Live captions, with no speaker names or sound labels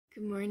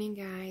Good morning,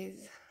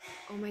 guys.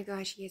 Oh my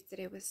gosh,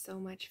 yesterday was so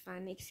much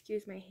fun.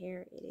 Excuse my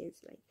hair, it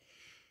is like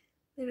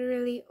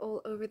literally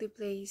all over the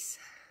place.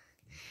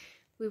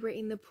 We were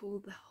in the pool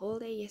the whole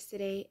day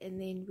yesterday, and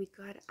then we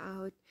got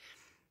out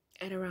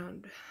at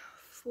around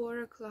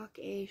 4 o'clock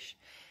ish,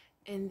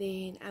 and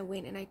then I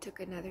went and I took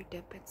another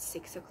dip at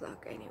 6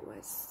 o'clock, and it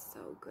was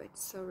so good,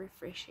 so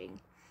refreshing.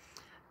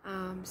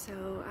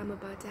 So I'm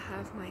about to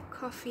have my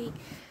coffee.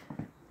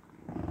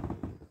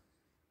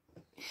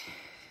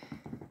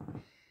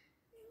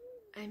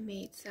 I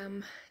made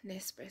some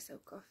Nespresso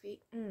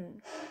coffee.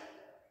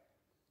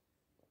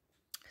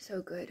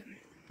 So good.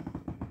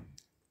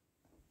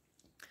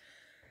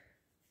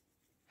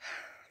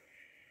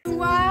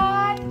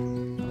 One,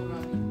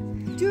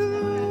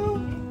 two,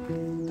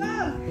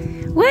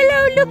 go!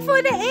 Willow, look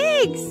for the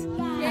eggs!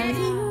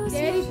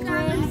 Daddy,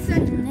 come and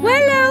sit.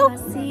 Willow!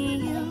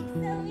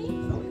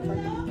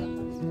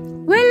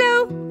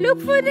 Willow, look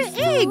for the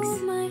eggs!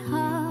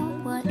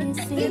 What is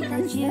it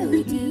that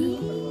you do?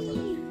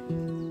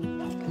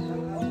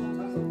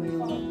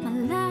 My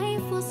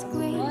life was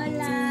great till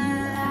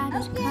you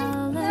added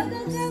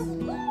colors.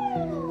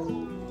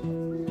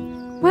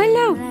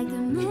 Willow! Like the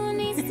moon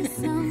needs the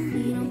sun,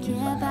 we don't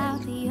care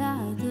about the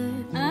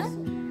others.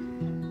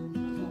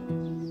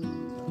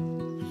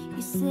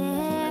 You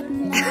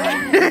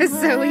said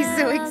So he's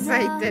so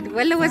excited.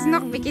 Willow was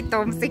nog bietjie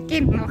dom, sy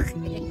ken nog.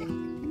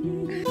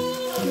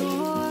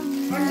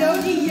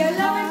 Although the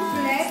yellow and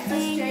black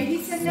is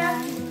Jady's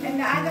enough, and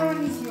the other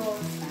one is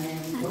yours.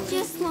 I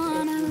just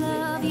wanna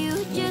love you,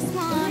 just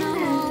wanna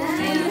hold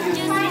you,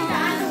 just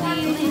wanna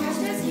be with you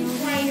till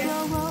we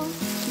grow old.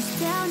 Just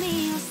tell me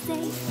you'll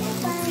stay,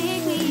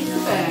 take me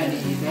away.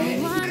 I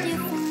want you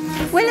for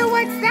myself. Willow,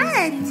 what's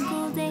that?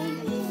 Single day.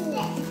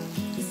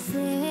 You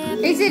said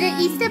Is it an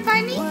Easter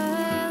bunny?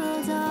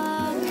 world's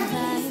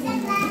alright.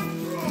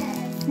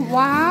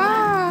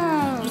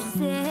 Wow! You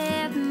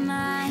set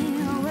my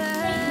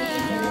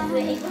world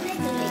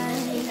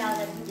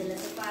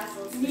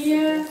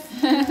Mia.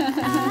 I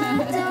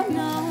don't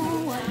know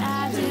what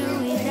I'd do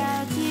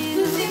without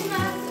you.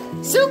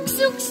 Soek,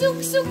 soek, soek,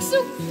 soek,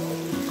 soek.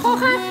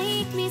 Goga.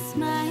 Make me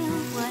smile.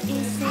 What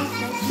is it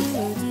that you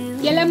do?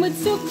 Julle moet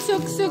soek,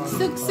 soek, soek,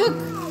 soek, soek.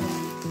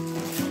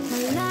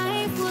 My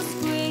life was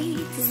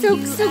great till Soek,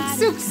 you soek, added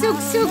soek, soek,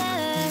 soek.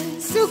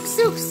 colors. Soek,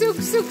 soek, soek,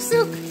 soek,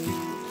 soek.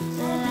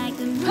 Like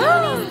the moon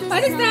is the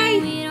Wat is sun,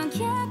 dit? we don't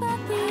care about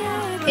the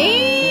others.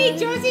 Hey,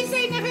 Josie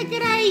sy na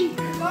gekry.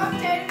 Kom,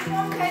 Daddy,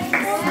 kom, Daddy,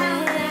 kom.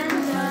 Set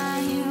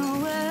my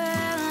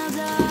world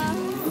on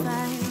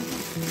fire.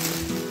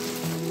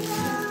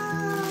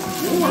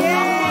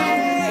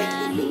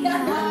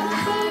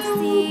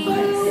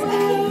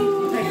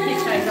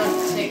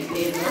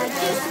 I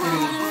just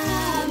wanna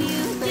love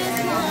you,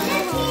 just wanna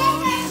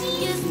hold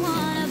you, just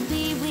wanna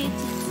be with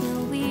you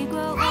till we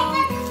grow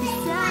old.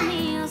 Just tell me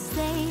you'll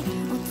stay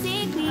or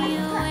take me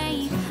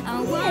away.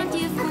 I want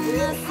you for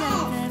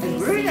myself every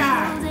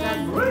single day.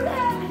 You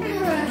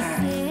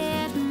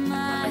set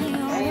my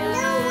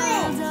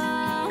world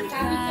on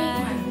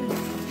fire.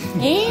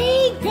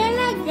 Hey,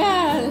 gala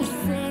girl.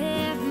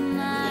 Set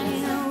my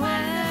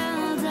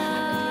world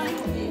on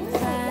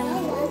fire.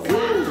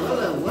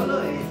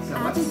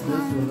 I just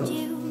want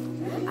you,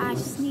 I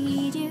just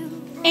need you.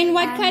 And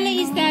what color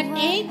is that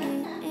egg?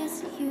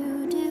 It's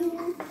you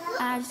do.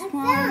 I just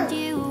want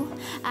you.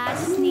 I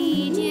just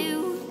need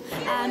you.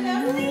 I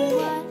know what it is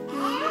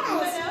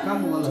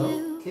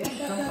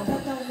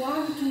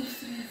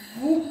to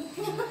do.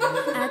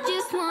 I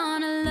just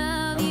wanna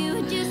love you.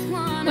 Just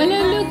wanna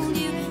Willow, look. hold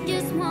you.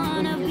 Just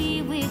wanna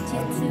be with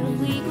you till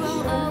we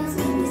grow old.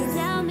 Just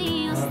tell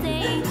me you'll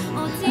stay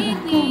or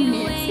take me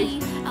away.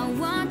 I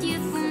want you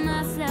for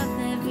myself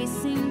every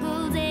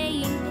single day.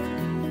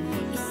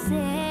 You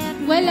said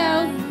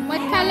Willow,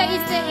 what color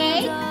is the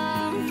egg?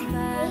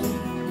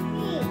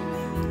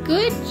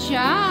 Good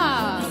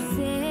job.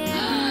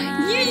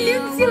 You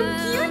look so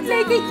cute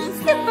like an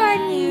Easter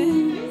bunny.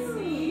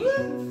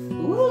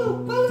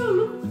 Oh, color,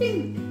 look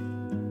pink.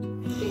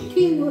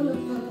 Pinky, Willow,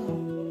 color.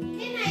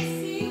 Can I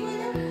see,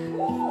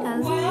 Willow? I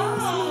lose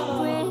my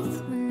breath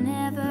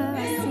whenever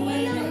I see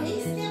you.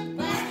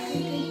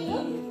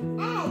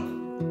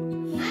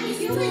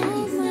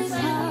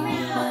 Stole my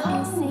heart,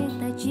 what is it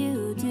that you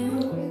do?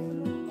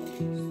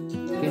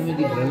 Can you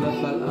develop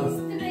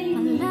My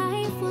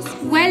life was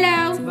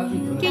Willow,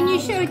 can you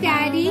show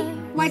Daddy?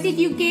 What did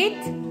you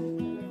get?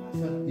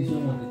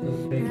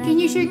 Can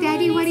you show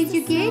Daddy what did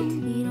you get?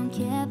 we don't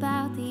care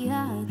about the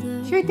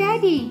others. Show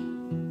Daddy.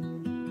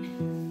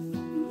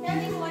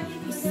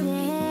 You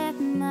set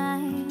my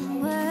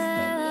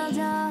world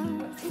on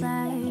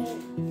fire.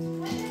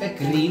 A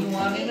green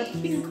one and a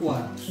pink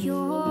one.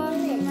 You're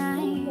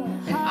my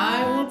And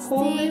I will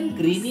call them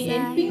Greeny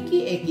and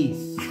Pinky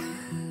Eggies.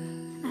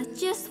 I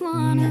just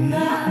wanna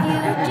love you,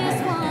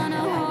 just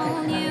wanna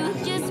hold you,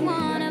 just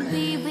wanna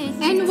be with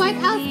you. And what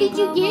till else we did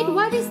you grow get? old.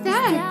 What is Tell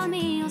that?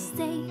 me you'll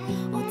stay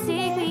or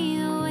take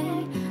me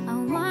away. I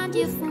want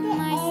you for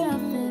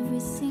myself every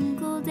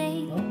single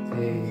day.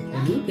 Okay.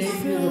 And you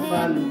take me the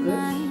far, Lucas.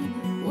 My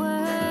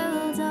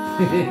world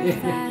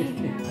fight.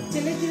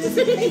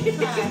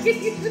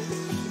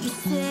 You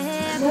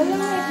set my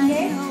world on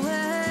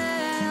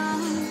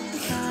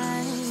fire.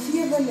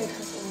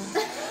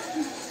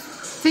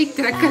 Sy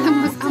trek hulle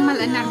mos almal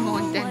in haar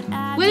mond in.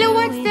 Willow,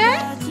 what's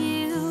that?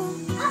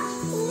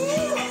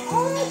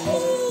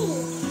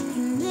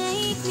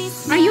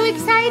 Are you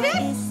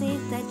excited?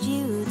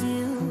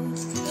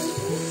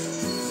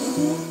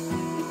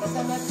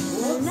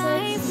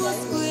 Life was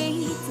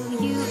great till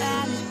you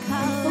added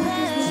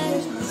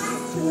colors.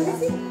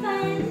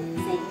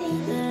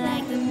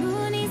 Like the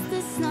moon is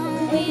the snow,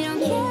 we don't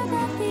care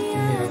about the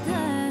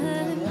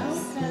others.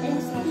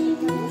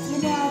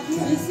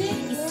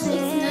 You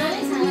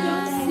set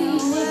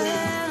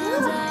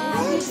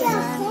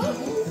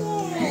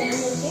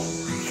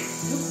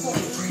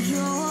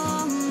you're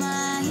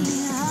my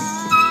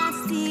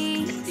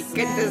heartbeat.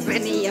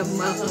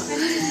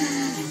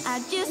 I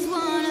just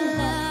wanna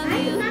love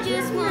you,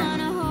 just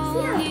wanna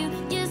hold you,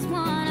 just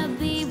wanna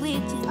be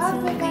with you till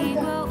we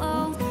grow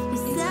old.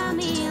 Beside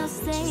me you'll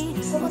stay,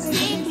 or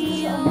take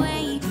me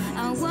away.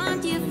 I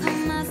want you for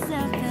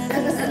myself.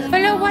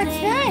 Willow, what's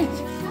that?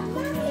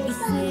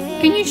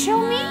 Can you show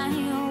me?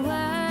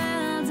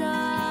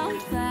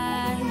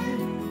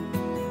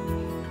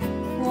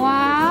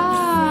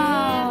 Wow.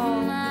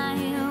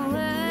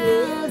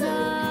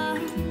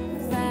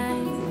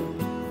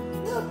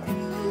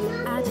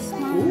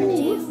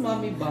 Who's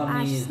Mommy I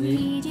Bunny just is it?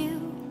 need you.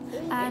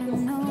 I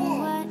don't know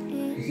what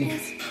it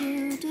is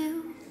to do.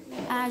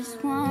 I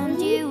just want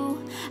you.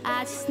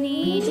 I just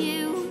need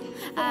you.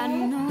 I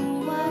don't know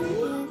what it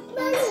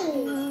is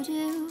to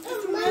do.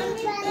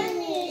 Mommy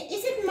Bunny.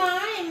 Is it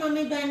mine,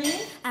 Mommy Bunny?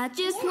 I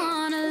just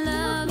wanna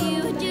love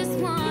you. Just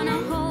wanna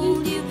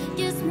hold you.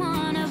 Just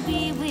wanna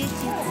be with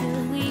you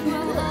till we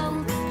grow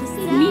old. Just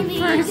tell me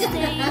you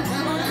stay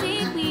or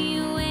take me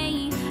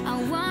away. I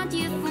want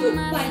you for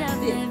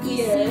myself every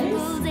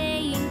single day.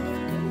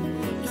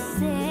 You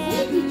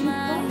set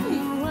my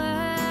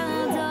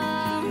world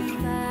on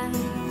fire.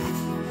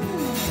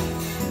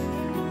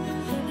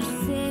 You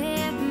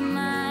set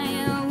my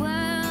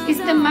world Is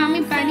the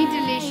Mommy Bunny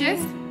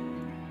delicious?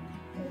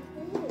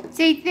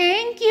 Say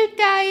thank you,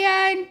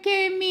 Diane,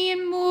 Kemi,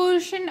 and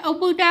Moosh, and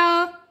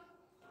Obuda.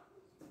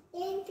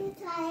 Thank you,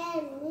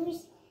 Thailand,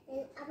 Miss,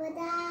 and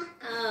Abada.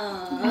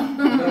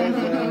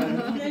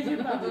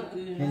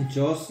 And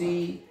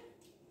Josie.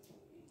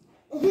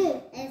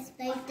 And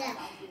Spider.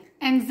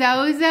 And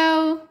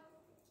Zozo.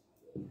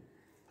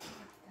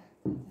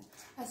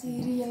 As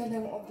hierdie julle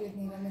ding opweet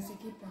nie, dan is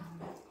ek nie bang.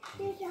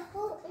 There's a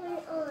whole one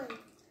on.